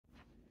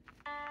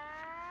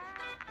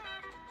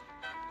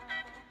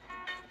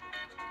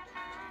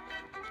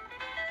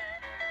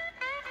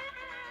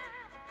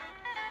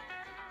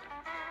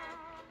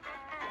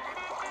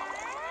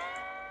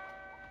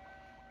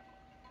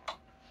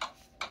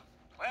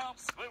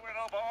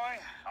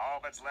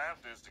All that's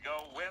left is to go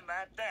win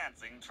that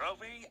dancing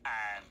trophy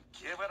and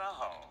give it a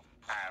home.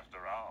 After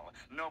all,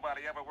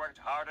 nobody ever worked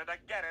harder to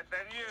get it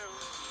than you.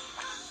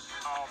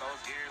 All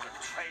those years of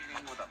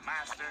training with a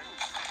master,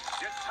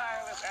 your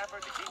tireless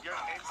effort to keep your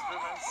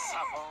instruments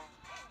supple,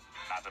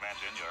 not to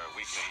mention your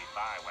weekly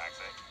thigh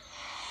waxing.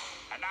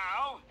 And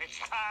now,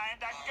 it's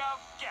time to go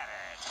get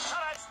it. So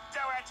let's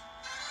do it.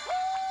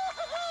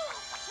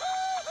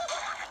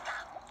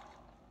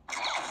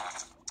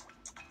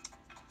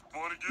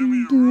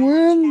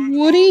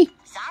 Woody?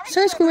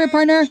 Sorry, Squidward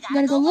partner. You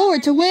gotta go lower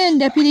to win,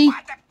 Deputy. What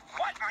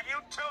are you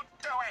two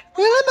doing?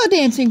 We're limbo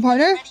dancing,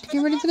 partner. To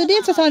get ready for the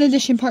dance-a-thon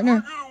edition,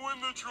 partner.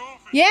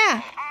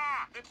 Yeah.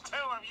 The two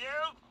of you?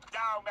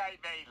 Don't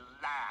make me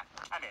laugh.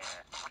 Come here.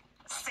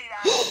 See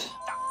that? That's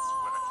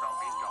where the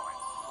trophy's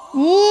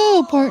going.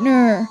 Whoa,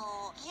 partner.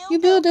 You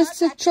build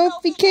us a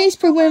trophy case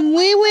for when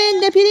we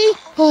win, Deputy?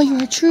 Oh,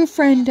 you're a true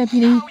friend,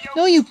 Deputy.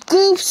 No, you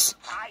goofs.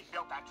 I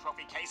built that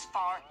trophy case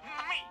for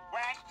me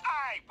when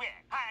I win.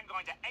 I'm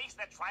going to ace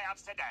the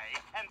tryouts today,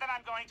 and then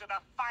I'm going to the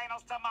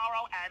finals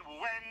tomorrow and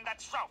win the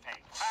trophy.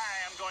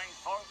 I am going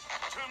forth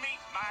to meet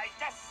my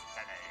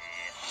destiny.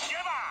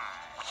 Goodbye.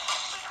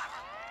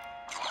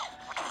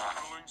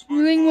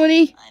 Moving,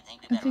 Woody.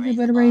 I think we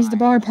better raise the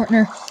bar,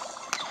 partner.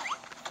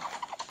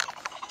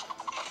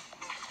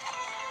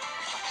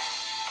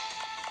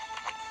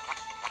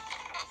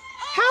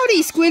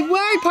 Howdy,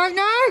 Squidward,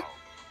 partner!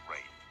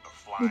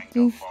 The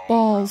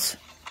goofballs.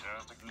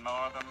 Just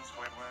ignore them,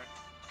 Squidward.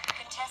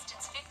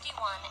 Contestants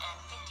 51 and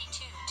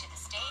 52 to the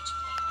stage,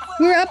 please.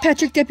 We're up,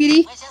 Patrick,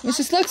 Deputy. Let's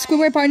just look,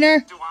 Squidward, partner.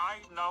 Do I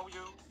know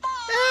you?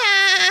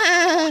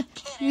 Ah!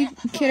 You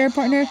kidder,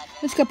 partner.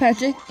 Let's go,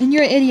 Patrick. And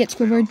you're an idiot,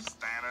 Squidward.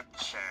 Stand a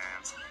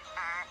chance.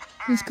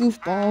 These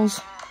goofballs.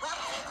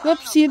 Whoop,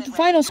 see you at the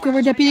final,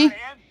 Squidward, Deputy.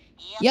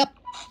 Yep.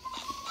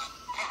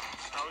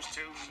 Those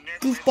two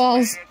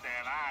Goofballs.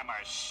 then I'm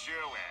a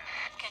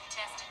shoo-in.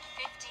 Contestant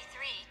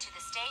 53 to the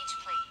stage,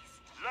 please.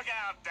 Look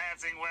out,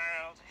 dancing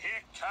world.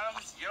 Here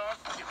comes your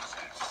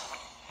future.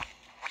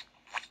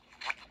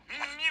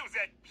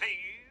 Music,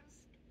 please.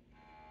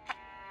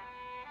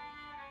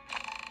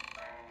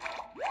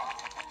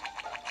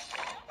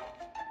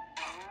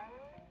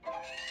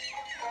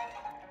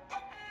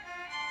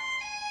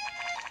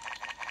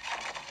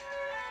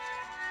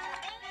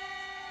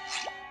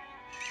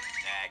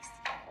 Next.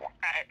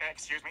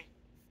 Excuse me?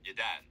 You're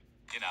done.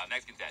 You know,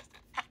 next contestant.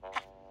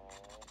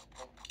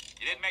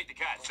 You didn't make the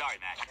cut. Sorry,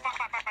 Matt.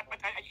 But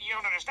you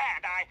don't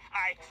understand. I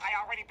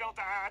already built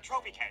a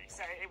trophy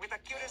case with the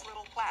cutest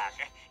little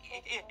plaque.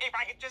 If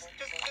I could just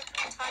touch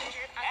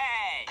it.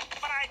 Hey!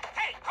 But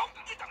hey, don't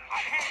get the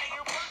hand to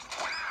you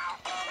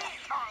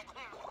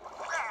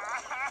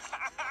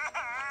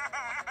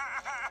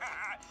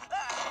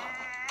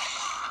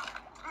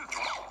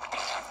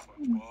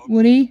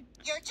Woody?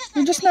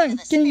 You're just not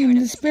getting in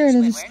the spirit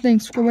of this thing,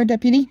 Squidward,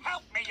 Deputy.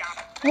 Help me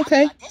out.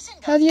 Okay.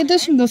 How the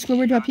audition go,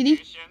 Squidward, Deputy?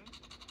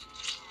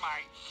 My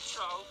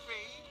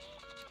trophy.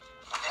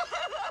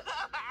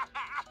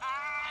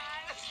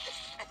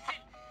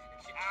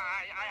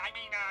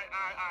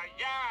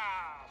 Yeah,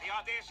 the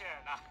audition.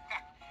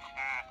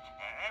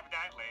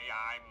 Evidently,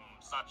 I'm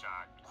such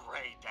a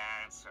great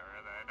dancer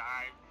that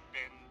I've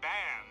been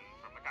banned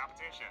from the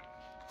competition.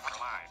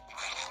 Why?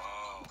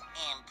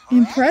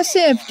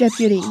 Impressive,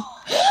 Deputy.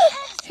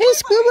 Hey,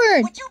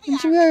 Squidward!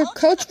 Aren't you our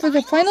coach for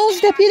the finals,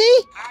 Deputy?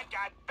 I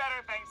got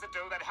better things to do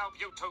than help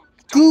you two.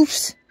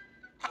 Goofs.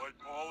 Like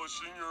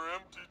polishing your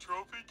empty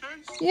trophy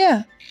case?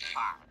 Yeah.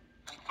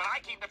 But I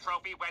keep the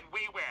trophy when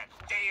we win.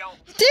 Deal?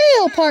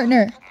 Deal,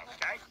 partner.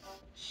 Okay.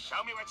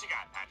 Show me what you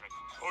got, Patrick.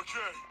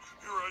 Okay,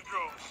 here I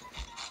go.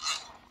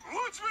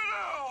 Watch me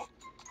now!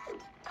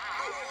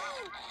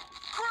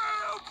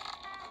 Crap!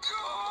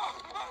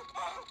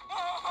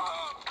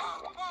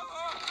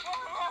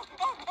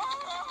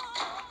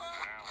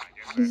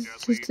 This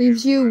just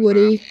leaves you,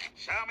 Woody.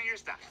 Show me your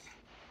stuff.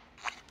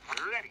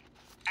 Ready.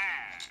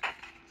 And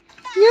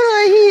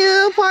You're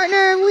you,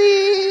 partner.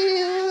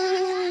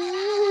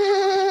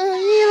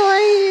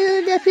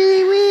 You,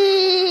 Deputy.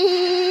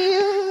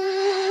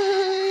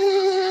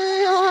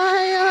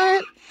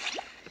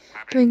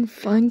 Having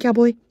fun,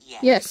 cowboy?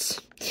 Yes.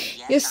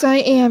 Yes, I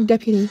am,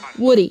 Deputy.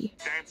 Woody.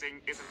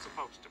 dancing isn't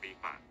supposed to be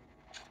fun.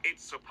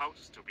 It's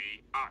supposed to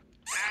be art.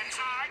 And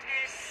art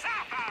is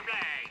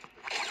suffering.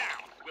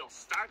 Now, we'll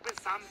start with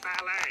some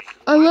ballet.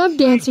 I love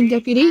dancing,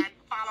 Deputy. And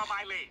follow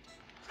my lead.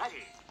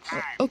 Ready.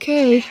 And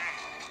Okay. and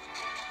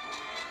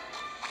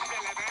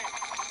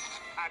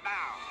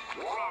now,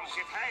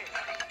 Ronchet.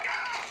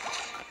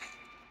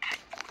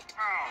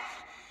 Oh,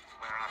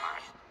 where am I?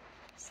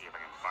 See if I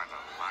can find the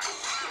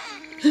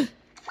line.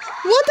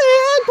 What the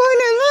heck,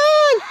 partner?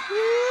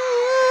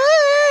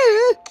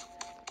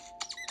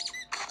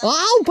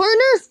 Oh,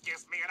 partner!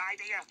 Gives me an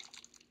idea.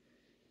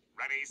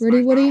 Ready,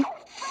 Ready, Slimy? Woody?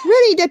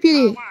 Ready,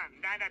 Deputy. 1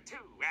 and a 2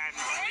 and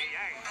 3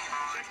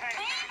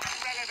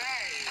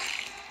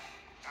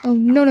 Oh,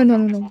 no.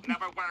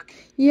 Never work.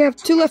 You have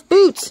 2 left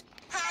boots.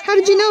 How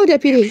did you know,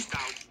 Deputy?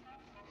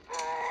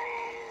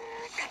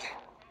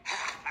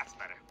 That's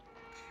better.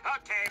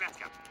 Okay, let's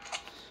go.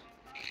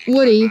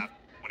 Woody,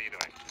 What are you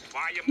doing?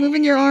 Why are you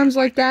moving your arms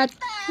like that?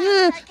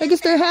 I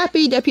guess they're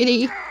happy,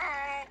 Deputy.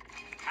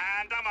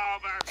 Hand them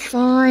over.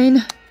 Fine.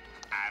 And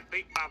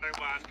the other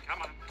one.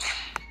 Come on.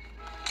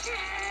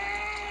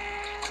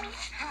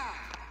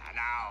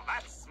 Now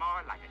that's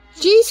more like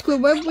it. Gee,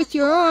 Squidward, with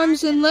your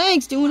arms and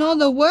legs doing all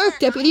the work,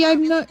 Deputy.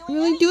 I'm not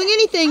really doing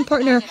anything,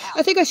 partner.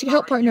 I think I should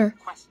help, partner.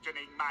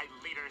 Questioning my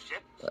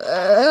leadership.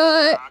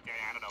 Uh, Okay,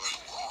 hand it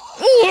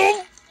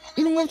over.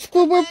 You know what,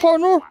 Squidward,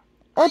 partner?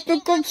 I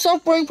think I'm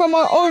suffering from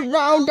my own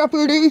now,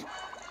 Deputy.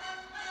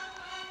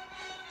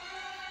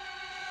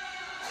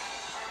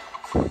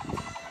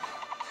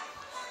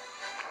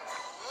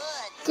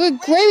 Good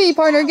gravy,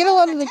 partner. Get a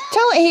lot of the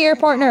talent here,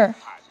 partner.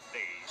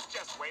 Please,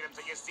 just wait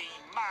until you see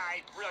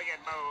my brilliant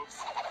moves.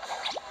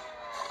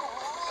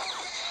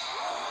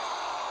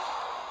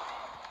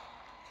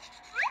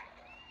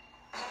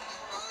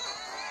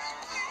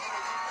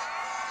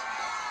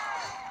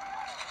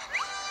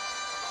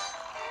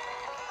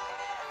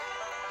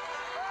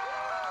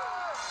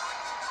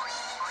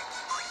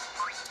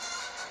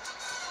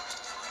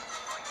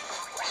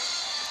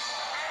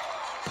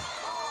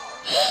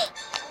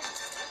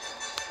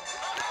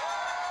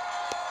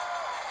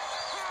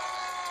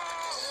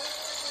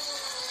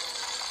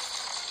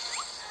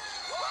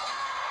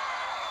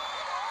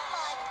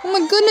 Oh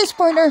my goodness,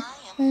 partner.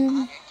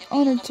 I'm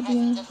honored to be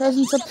in the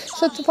presence of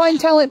such a fine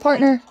talent,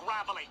 partner.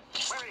 Groveling.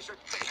 Where is your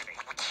dignity?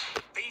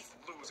 These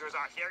losers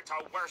are here to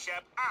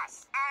worship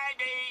us. I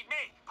mean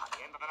me. By the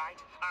end of the night,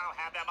 I'll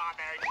have them on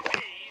their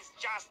knees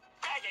just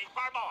begging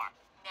for more.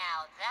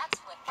 Now that's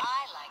what I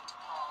like to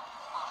call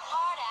a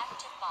hard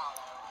act to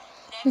follow.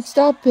 Next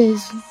up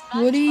is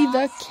Woody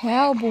the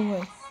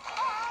Cowboy. I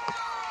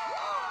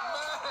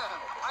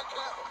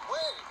can't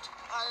wait.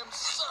 I am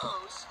so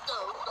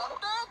stoked on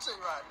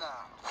dancing right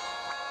now.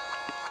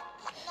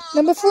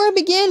 Now before I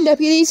begin,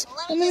 deputies,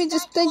 let me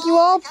just thank you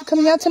all for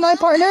coming out tonight,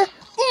 partner.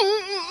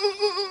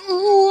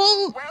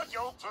 Will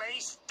you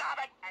please stop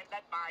it and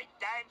let my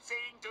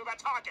dancing do the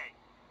talking?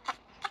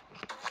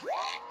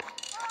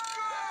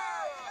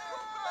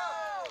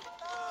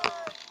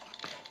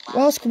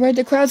 Well, Squidward,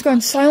 the crowd's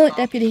gone silent,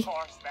 deputy. Of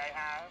course they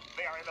have.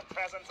 They are in the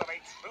presence of a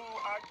true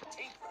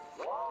artiste.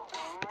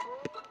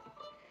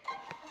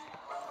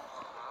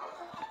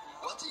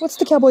 What's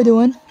the cowboy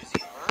doing? Is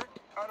he hurt?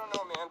 I don't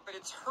know, man, but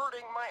it's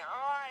hurting my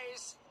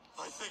eyes.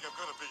 I think I'm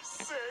gonna be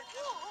sick.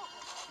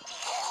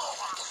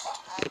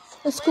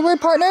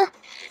 Squidward, partner? If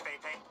they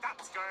think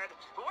that's good,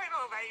 wait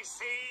till they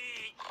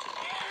see.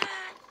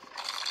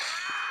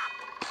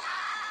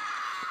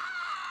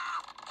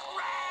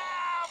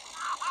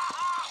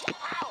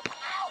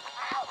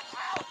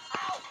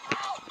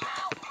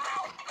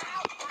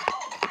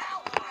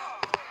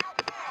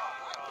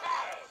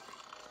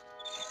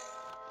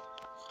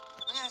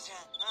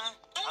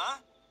 Huh?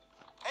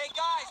 Hey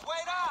guys,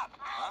 wait up!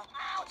 Huh?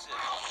 What's this?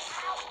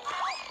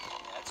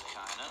 That's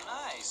kind of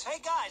nice. Hey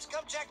guys,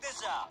 come check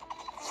this out.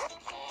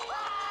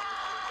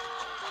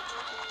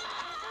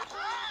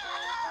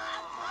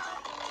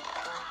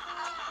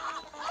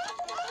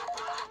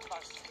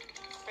 Must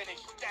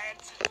finish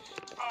dance.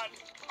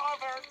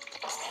 Uncovered.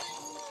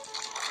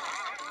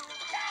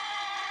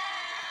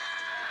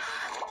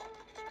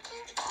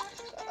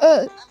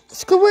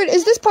 Squidward,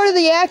 is this part of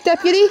the act,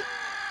 deputy?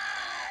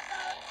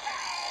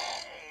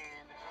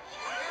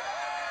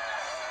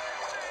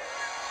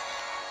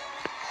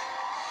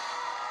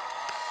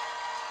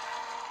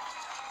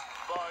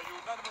 By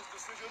unanimous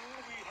decision,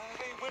 we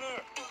have a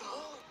winner.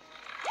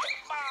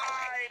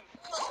 Mine.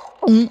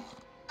 Mm.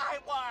 I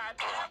won.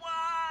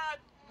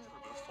 Never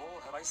before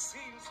have I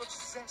seen such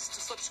zest,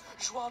 such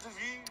joie de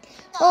vivre.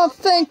 Oh,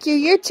 thank you.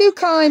 You're too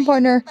kind,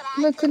 partner.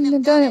 I couldn't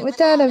have done it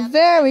without a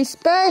very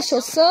special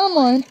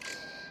someone.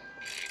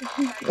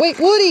 Wait,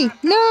 Woody!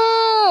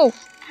 No!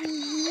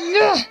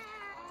 Ugh.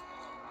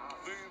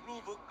 The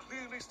rulebook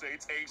clearly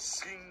states a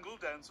single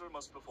dancer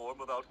must perform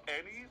without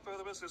any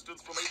further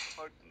assistance from a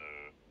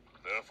partner.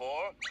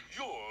 Therefore,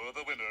 you're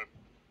the winner.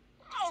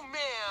 Oh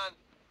man,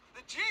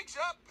 the jig's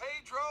up,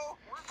 Pedro.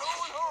 We're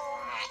going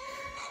home.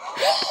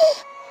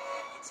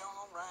 It's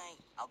all right.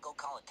 I'll go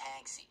call a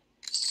taxi.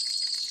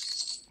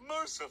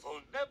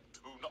 Merciful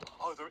Neptune,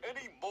 are there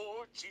any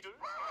more cheaters?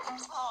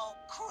 Oh,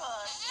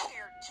 crud.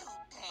 We're 2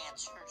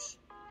 dancers.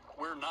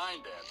 We're 9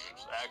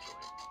 dancers,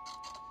 actually.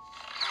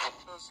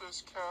 Does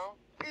this count?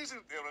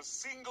 Isn't there a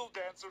single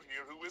dancer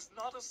here who is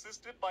not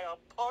assisted by a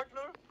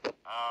partner?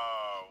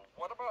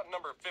 What about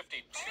number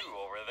 52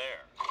 over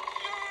there?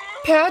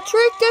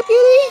 Patrick,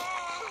 deputy?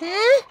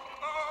 Hmm?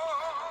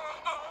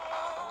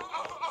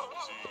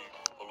 See,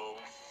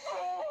 alone?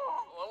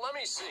 Well, let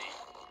me see.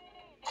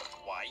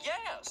 Why,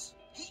 yes.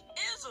 He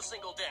is a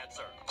single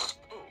dancer.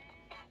 Oh,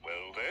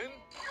 well then,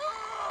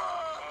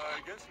 I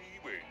guess he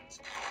wins.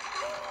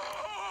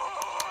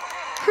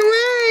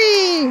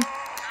 Hooray!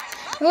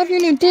 I love your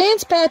new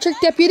dance, Patrick,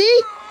 deputy.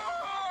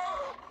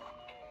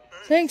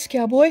 Thanks,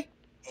 cowboy.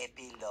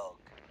 Epilogue.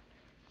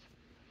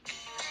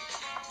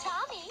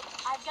 Tommy,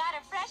 I've got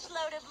a fresh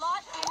load of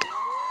laundry.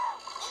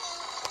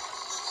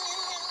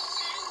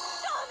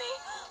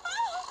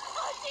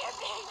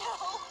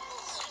 Hello?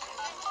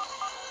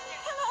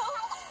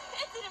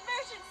 It's an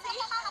emergency.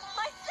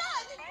 My son!